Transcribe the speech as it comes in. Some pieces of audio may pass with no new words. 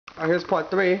Here's part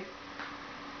 3. It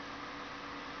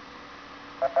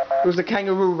was the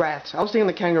kangaroo rat. I was thinking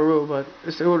the kangaroo, but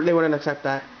they wouldn't accept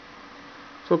that.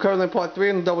 So we're currently in part 3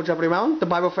 in the Double Jeopardy round. The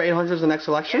Bible for 800 is the next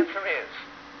selection.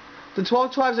 The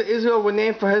 12 tribes of Israel were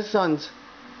named for his sons.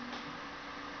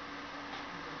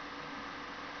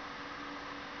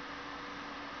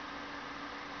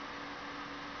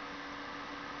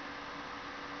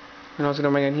 And I was going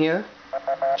to bring in here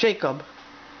Jacob.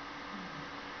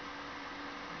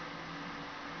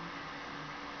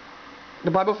 The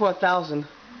Bible for 1,000.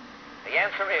 The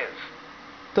answer is...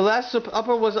 The Last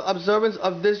Supper was the observance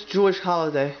of this Jewish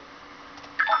holiday.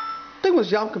 I think it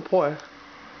was Yom Kippur.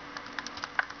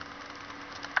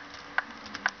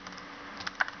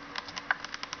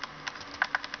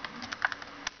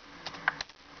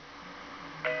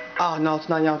 Oh no, it's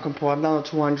not Yom Kippur. I'm down to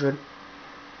 200.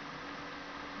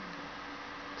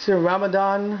 See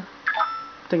Ramadan.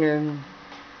 Thinking.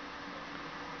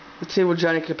 Let's see what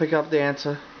Johnny can pick up the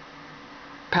answer.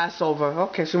 Passover.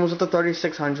 Okay, so he moves up to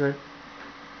 3,600.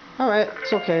 Alright,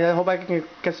 it's okay. I hope I can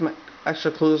get some extra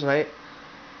clues right.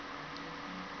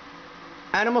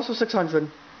 Animals for 600.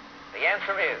 The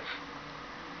answer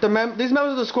is... These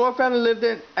members of the Squirrel family lived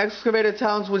in excavated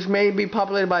towns which may be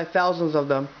populated by thousands of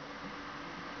them.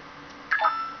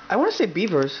 I want to say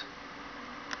beavers.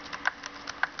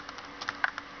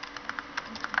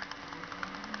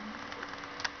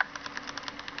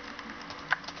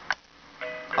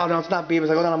 Oh no, it's not beavers.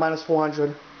 I go down to minus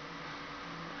 400.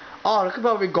 Oh, it could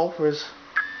probably be gophers.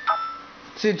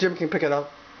 See if Jim can pick it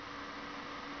up.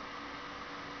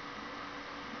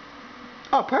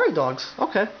 Oh, prairie dogs.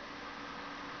 Okay.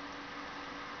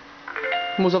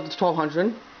 Moves up to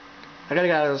 1,200. I gotta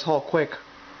get out of this hole quick.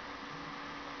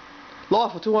 Law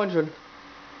for 200.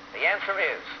 The answer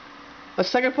is... A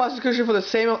second prosecution for the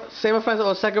same offense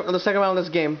or the second round of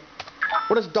this game.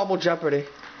 What is Double Jeopardy?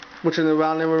 Which is the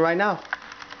round we're in right now.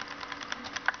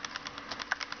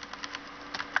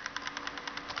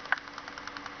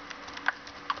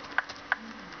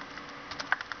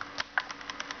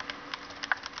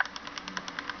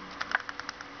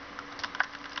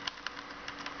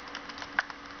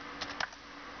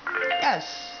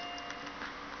 Yes!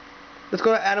 Let's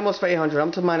go to animals for 800.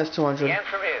 I'm to minus 200. The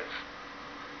answer is...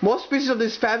 Most species of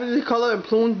these fabulously colored and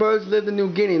plumed birds live in New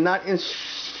Guinea, not in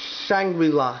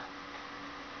Shangri-La.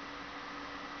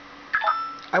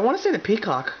 I want to say the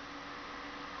peacock.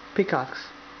 Peacocks.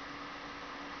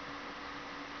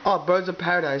 Oh, birds of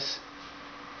paradise.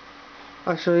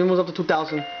 Actually, he moves up to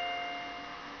 2,000.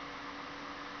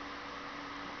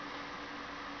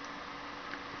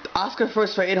 Oscar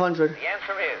first for 800. The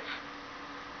answer is...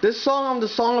 This song, the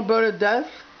Song of Bird of Death,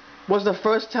 was the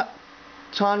first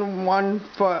time won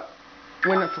for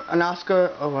win an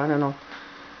Oscar. Oh, I don't know.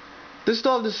 This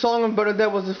song, the Song of Bird of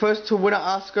Death, was the first to win an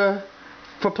Oscar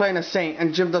for playing a saint,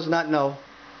 and Jim does not know,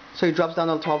 so he drops down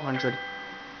to 1,200.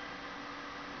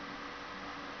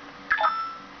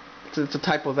 It's a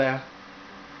typo there.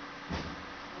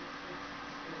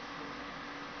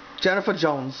 Jennifer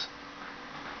Jones.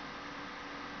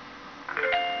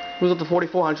 Moves up to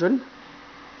 4,400.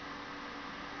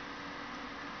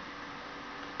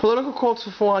 Political quotes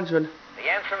for 400. The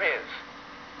answer is...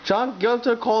 John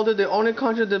Gilter called it the only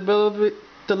country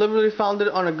deliberately founded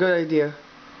on a good idea.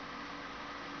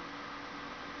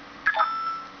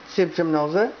 See if Jim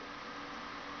knows it.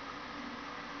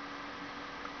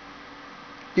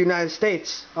 The United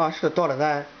States. Oh, I should have thought of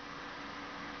that.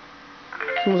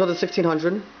 He moves up to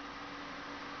 1,600.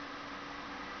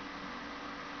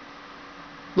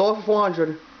 Lower for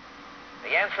 400.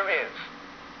 The answer is...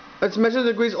 Let's measure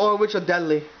the degrees all of which are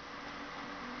deadly.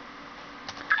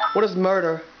 What is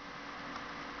murder?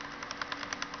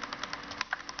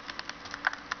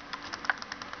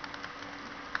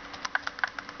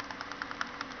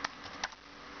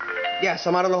 Yes,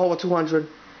 I'm out of the hole with 200.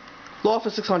 Law for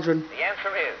 600. The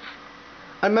answer is...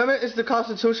 Amendment is the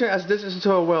Constitution as this is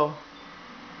to a will.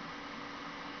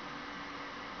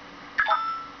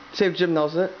 See if Jim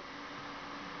knows it.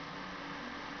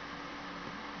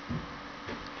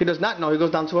 He does not know. He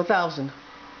goes down to 1,000.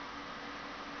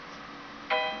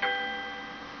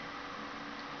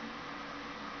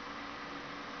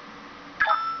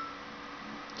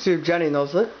 See if Jenny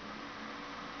knows it.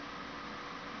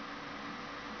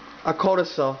 A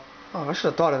codicil. Oh, I should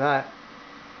have thought of that.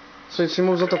 So she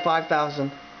moves up to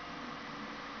 5,000.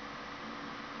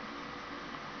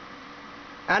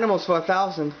 Animals for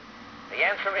 1,000. The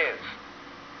answer is...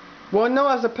 Well, no,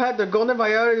 as a pet, the golden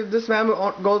variety of this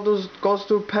mammal goes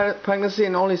through pregnancy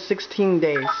in only 16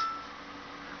 days.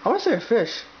 I want to say a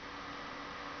fish.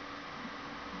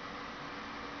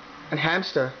 And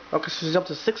hamster. Okay, so she's up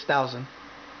to 6,000.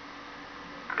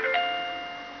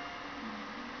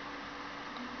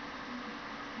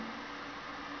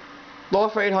 Lower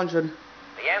for 800. The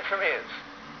answer is.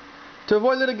 To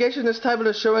avoid litigation, this type of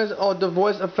assurance or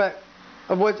divorce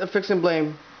avoids affixing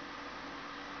blame.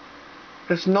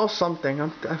 There's no something.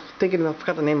 I'm thinking I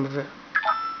forgot the name of it.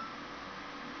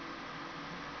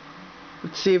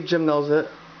 Let's see if Jim knows it.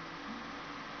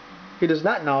 He does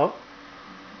not know.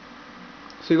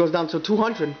 So he goes down to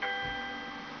 200.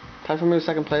 Time for me to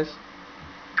second place.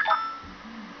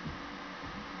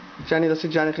 Jenny, let's see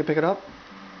Jenny can pick it up.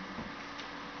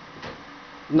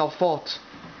 No fault.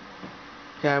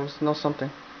 Yeah, it was no something.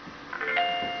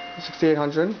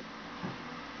 6,800.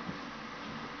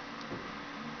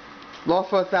 Law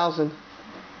for 1,000.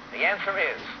 The answer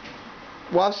is.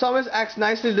 While Summers acts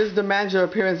nicely, this demands your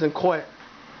appearance in court.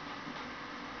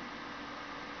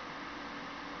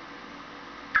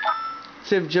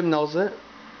 See if Jim knows it.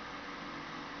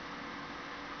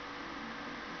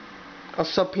 A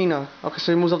subpoena. Okay,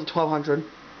 so he moves up to 1,200.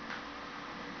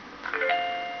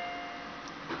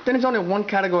 Then there's only one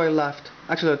category left.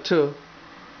 Actually, there are two.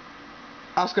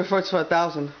 Oscar first for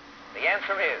 1,000. The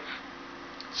answer is.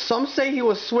 Some say he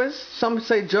was Swiss, some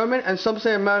say German, and some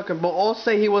say American, but all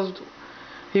say he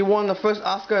won the first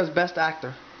Oscar as Best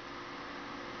Actor.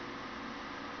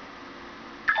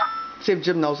 See if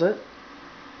Jim knows it.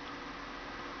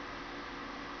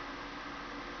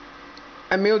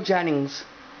 Emil Jannings.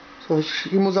 So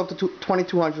he moves up to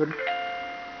 2,200.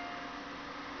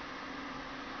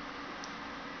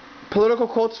 Political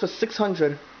quotes for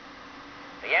 600.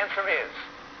 The answer is.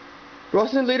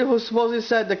 Russian leader who supposedly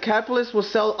said the capitalists will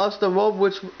sell us the robe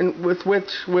with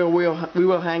which we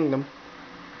will hang them.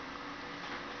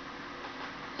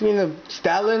 You mean the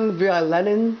Stalin via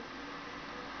Lenin?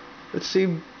 Let's see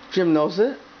if Jim knows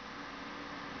it.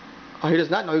 Oh, he does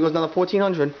not know. He goes down to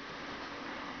 1,400.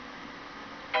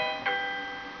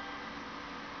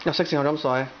 No, 1,600. I'm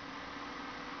sorry.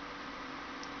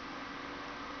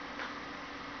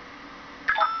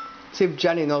 See if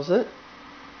Jenny knows it.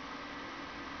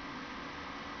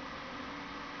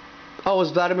 Oh, it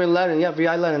was Vladimir Lenin. Yeah,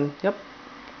 V.I. Lenin. Yep.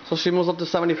 So she moves up to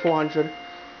 7,400.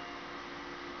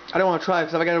 I don't want to try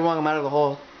because if I get it wrong, I'm out of the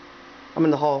hole. I'm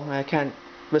in the hole. I can't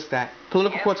risk that.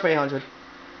 Political quotes for 800.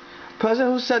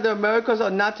 President who said the Americas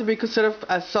are not to be considered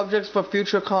as subjects for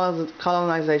future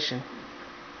colonization.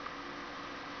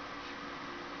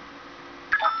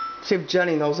 See if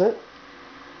Jenny knows it.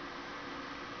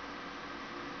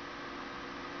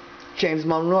 James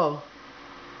Monroe.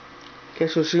 Okay,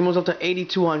 so she moves up to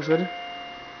 8,200.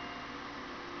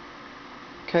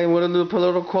 Okay, what are the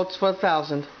political quotes for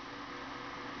 1,000?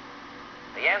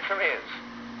 The answer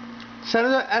is.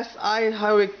 Senator S.I.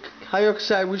 Hayek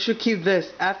said we should keep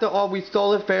this. After all, we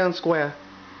stole it fair and square.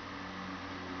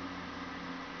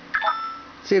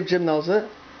 See if Jim knows it.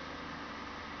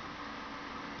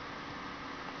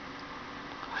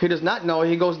 He does not know.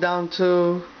 He goes down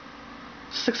to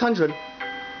 600.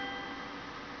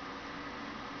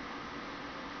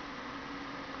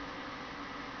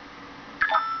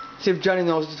 See if Johnny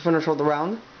knows to finish off the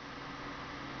round.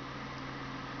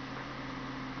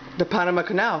 The Panama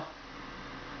Canal.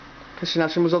 Okay, now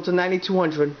she moves up to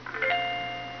 9,200.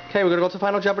 Okay, we're gonna go to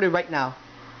Final Jeopardy right now.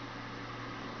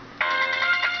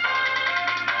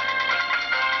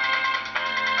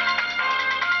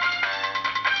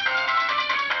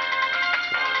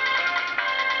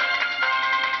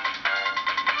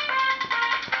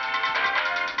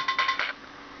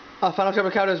 Final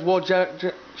Jeopardy count is World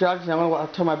Geography. I'm going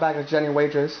to turn my back at Jenny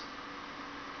Wagers.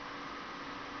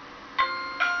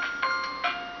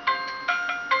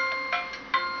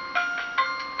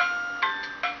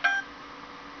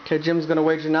 Okay, Jim's going to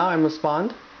wager now and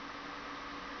respond.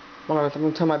 I'm going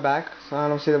to turn my back so I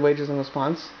don't see the wagers in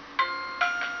response.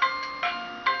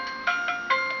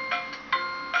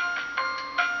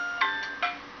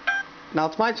 Now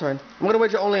it's my turn. I'm going to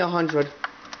wager only 100.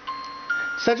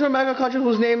 Central American country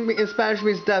whose name in Spanish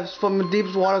means depths, from the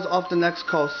deep waters off the north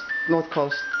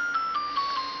coast.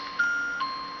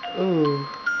 Ooh.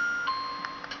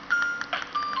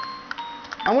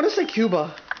 I want to say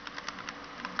Cuba.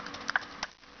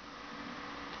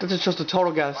 This is just a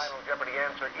total guess. Final Jeopardy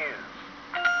answer is.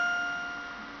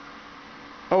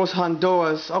 Oh, it was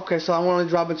Honduras. Okay, so I'm going to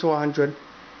drop it to 100.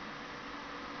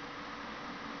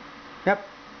 Yep.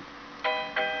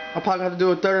 I'll probably have to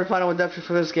do a third and final redemption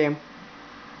for this game.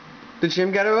 Did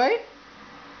Jim get it right?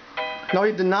 No,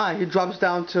 he did not. He drops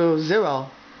down to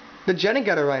 0. Did Jenny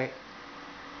get it right?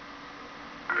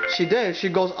 She did. She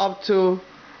goes up to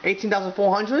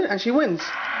 18,400 and she wins.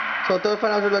 So third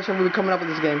final redemption will be coming up in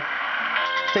this game.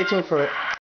 Stay tuned for it.